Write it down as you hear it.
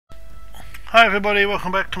Hi everybody,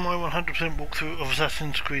 welcome back to my 100% walkthrough of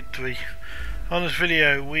Assassin's Creed 3. On this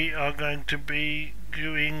video we are going to be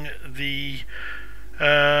doing the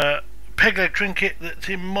peg leg trinket that's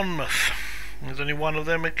in Monmouth. There's only one of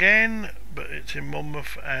them again, but it's in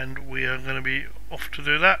Monmouth and we are going to be off to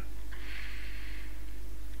do that.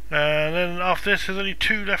 And then after this there's only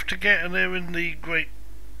two left to get, and they're in the Great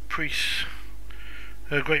Peace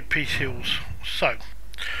Hills. So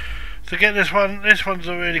to get this one's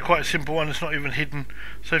a really quite simple one, it's not even hidden.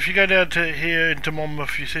 So if you go down to here into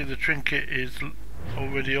Monmouth, you see the trinket is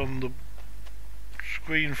already on the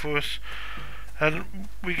screen for us. And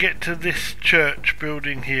we get to this church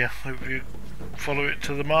building here, if you follow it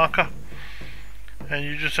to the marker. And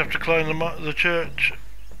you just have to climb the church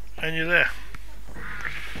and you're there.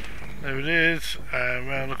 There it is, and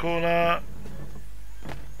round the corner.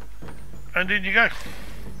 And in you go.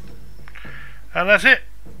 And that's it.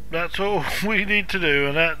 That's all we need to do,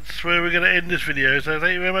 and that's where we're going to end this video. So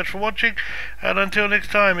thank you very much for watching, and until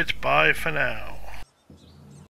next time, it's bye for now.